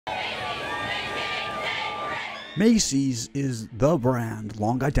Macy's is the brand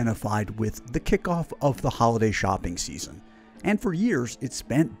long identified with the kickoff of the holiday shopping season, and for years it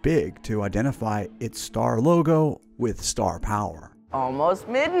spent big to identify its star logo with star power. Almost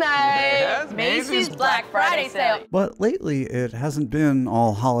midnight! Macy's Black Friday sale! But lately it hasn't been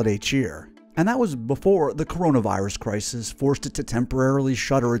all holiday cheer, and that was before the coronavirus crisis forced it to temporarily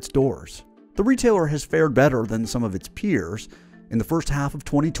shutter its doors. The retailer has fared better than some of its peers. In the first half of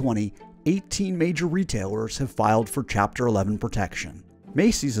 2020, 18 major retailers have filed for Chapter 11 protection.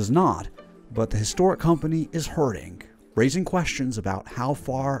 Macys is not, but the historic company is hurting, raising questions about how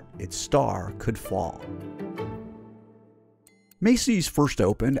far its star could fall. Macys first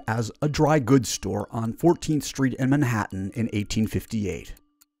opened as a dry goods store on 14th Street in Manhattan in 1858.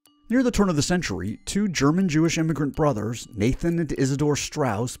 Near the turn of the century, two German-Jewish immigrant brothers, Nathan and Isidor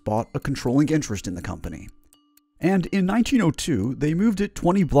Strauss, bought a controlling interest in the company. And in 1902, they moved it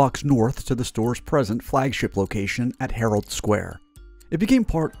 20 blocks north to the store's present flagship location at Herald Square. It became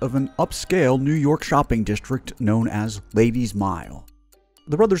part of an upscale New York shopping district known as Ladies' Mile.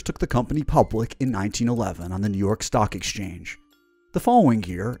 The brothers took the company public in 1911 on the New York Stock Exchange. The following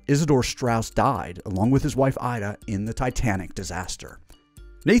year, Isidor Strauss died, along with his wife Ida, in the Titanic disaster.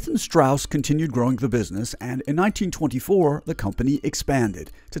 Nathan Strauss continued growing the business, and in 1924, the company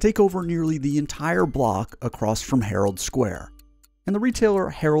expanded to take over nearly the entire block across from Herald Square. And the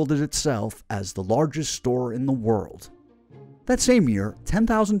retailer heralded itself as the largest store in the world. That same year,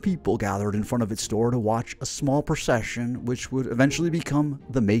 10,000 people gathered in front of its store to watch a small procession which would eventually become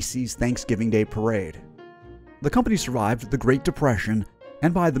the Macy's Thanksgiving Day Parade. The company survived the Great Depression,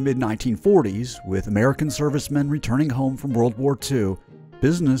 and by the mid-1940s, with American servicemen returning home from World War II,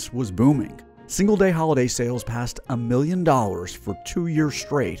 business was booming. Single-day holiday sales passed $1 million for 2 years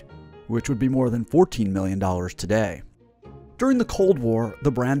straight, which would be more than $14 million today. During the Cold War, the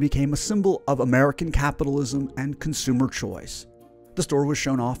brand became a symbol of American capitalism and consumer choice. The store was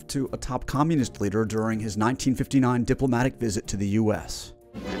shown off to a top communist leader during his 1959 diplomatic visit to the U.S.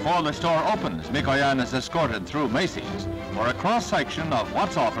 Before the store opens, Mikoyan is escorted through Macy's for a cross-section of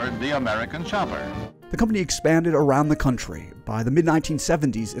what's offered the American shopper. The company expanded around the country. By the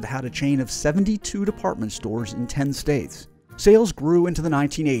mid-1970s, it had a chain of 72 department stores in 10 states. Sales grew into the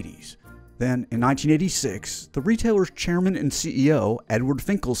 1980s. Then, in 1986, the retailer's chairman and CEO, Edward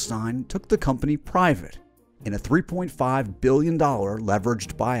Finkelstein, took the company private in a $3.5 billion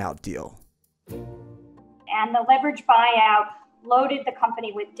leveraged buyout deal. And the leveraged buyout loaded the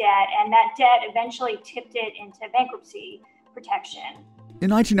company with debt, and that debt eventually tipped it into bankruptcy protection. In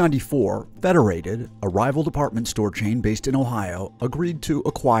 1994, Federated, a rival department store chain based in Ohio, agreed to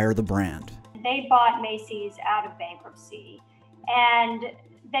acquire the brand. They bought Macy's out of bankruptcy. And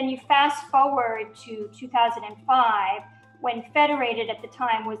then you fast forward to 2005, when Federated at the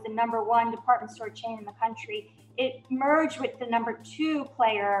time was the #1 department store chain in the country. It merged with the #2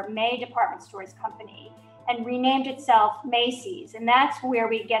 player, May Department Stores Company, and renamed itself Macy's. And that's where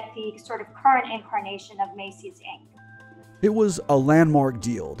we get the sort of current incarnation of Macy's Inc. It was a landmark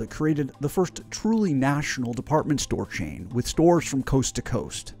deal that created the first truly national department store chain with stores from coast to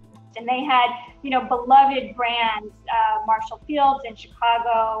coast. And they had, beloved brands, Marshall Fields in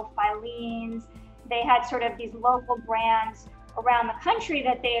Chicago, Filene's. They had sort of these local brands around the country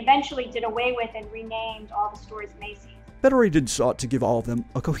that they eventually did away with and renamed all the stores Macy's. Federated sought to give all of them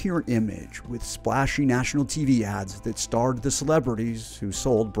a coherent image with splashy national TV ads that starred the celebrities who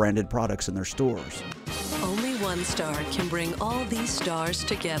sold branded products in their stores. Only one star can bring all these stars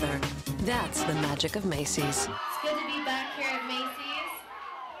together. That's the magic of Macy's. It's good to be back here at Macy's.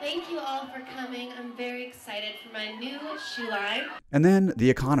 Thank you all for coming. I'm very excited for my new shoe line. And then the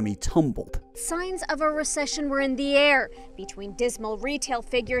economy tumbled. Signs of a recession were in the air. Between dismal retail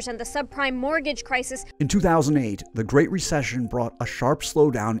figures and the subprime mortgage crisis, In 2008, the Great Recession brought a sharp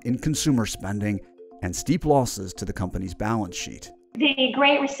slowdown in consumer spending and steep losses to the company's balance sheet. The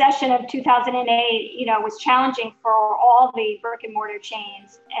Great Recession of 2008, was challenging for all the brick and mortar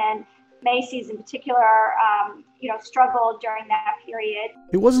chains, and Macy's in particular, struggled during that period.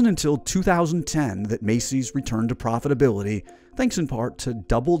 It wasn't until 2010 that Macy's returned to profitability, thanks in part to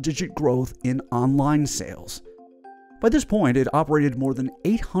double-digit growth in online sales. By this point, it operated more than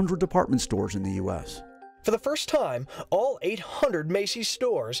 800 department stores in the U.S. For the first time, all 800 Macy's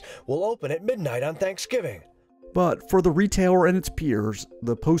stores will open at midnight on Thanksgiving. But for the retailer and its peers,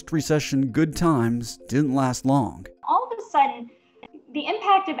 the post-recession good times didn't last long. All of a sudden, the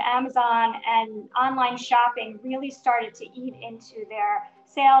impact of Amazon and online shopping really started to eat into their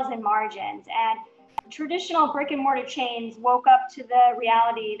sales and margins. And traditional brick and mortar chains woke up to the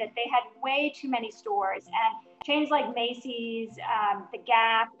reality that they had way too many stores, and Chains like Macy's, the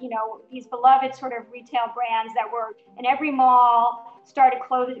Gap, these beloved sort of retail brands that were in every mall started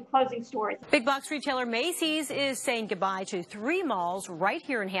closing stores. Big box retailer Macy's is saying goodbye to 3 malls right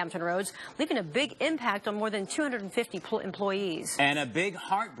here in Hampton Roads, leaving a big impact on more than 250 employees. And a big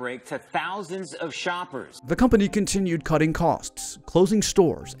heartbreak to thousands of shoppers. The company continued cutting costs, closing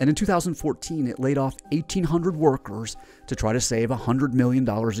stores, and in 2014 it laid off 1,800 workers to try to save $100 million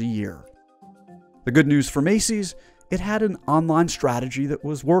a year. The good news for Macy's, it had an online strategy that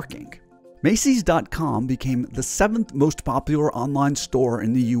was working. Macys.com became the 7th most popular online store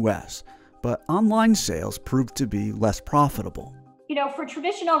in the U.S., but online sales proved to be less profitable. For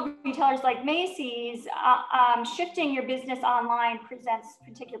traditional retailers like Macy's, shifting your business online presents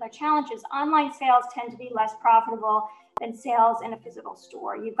particular challenges. Online sales tend to be less profitable than sales in a physical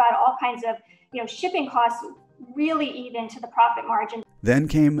store. You've got all kinds of, shipping costs really eat into the profit margin. Then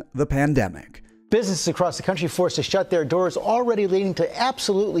came the pandemic. Businesses across the country forced to shut their doors, already leading to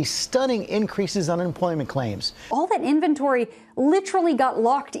absolutely stunning increases on unemployment claims. All that inventory literally got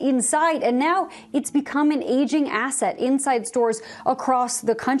locked inside, and now it's become an aging asset inside stores across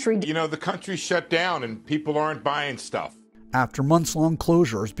the country. The country shut down and people aren't buying stuff. After months-long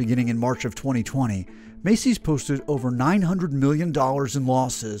closures beginning in March of 2020, Macy's posted over $900 million in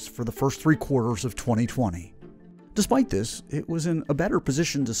losses for the first 3 quarters of 2020. Despite this, it was in a better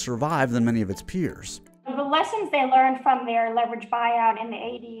position to survive than many of its peers. The lessons they learned from their leverage buyout in the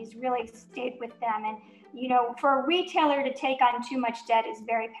 80s really stayed with them. And, for a retailer to take on too much debt is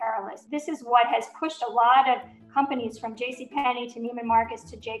very perilous. This is what has pushed a lot of companies from JCPenney to Neiman Marcus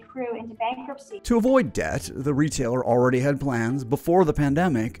to J. Crew into bankruptcy. To avoid debt, the retailer already had plans before the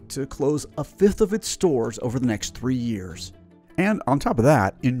pandemic to close 1/5 of its stores over the next 3 years. And on top of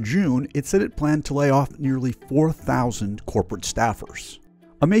that, in June, it said it planned to lay off nearly 4,000 corporate staffers.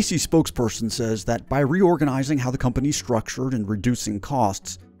 A Macy's spokesperson says that by reorganizing how the company's structured and reducing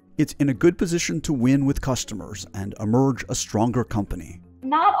costs, it's in a good position to win with customers and emerge a stronger company.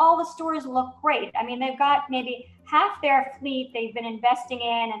 Not all the stores look great. They've got maybe half their fleet they've been investing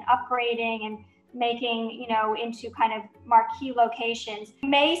in and upgrading and making, into kind of marquee locations.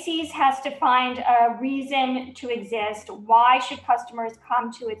 Macy's has to find a reason to exist. Why should customers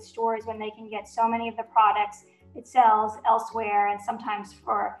come to its stores when they can get so many of the products it sells elsewhere and sometimes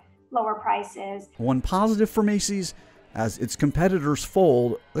for lower prices? One positive for Macy's, as its competitors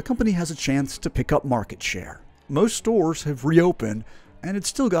fold, the company has a chance to pick up market share. Most stores have reopened, and it's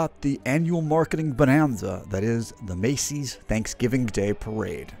still got the annual marketing bonanza that is the Macy's Thanksgiving Day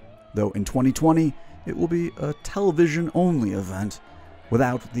Parade. Though in 2020, it will be a television-only event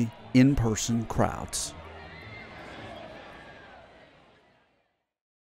without the in-person crowds.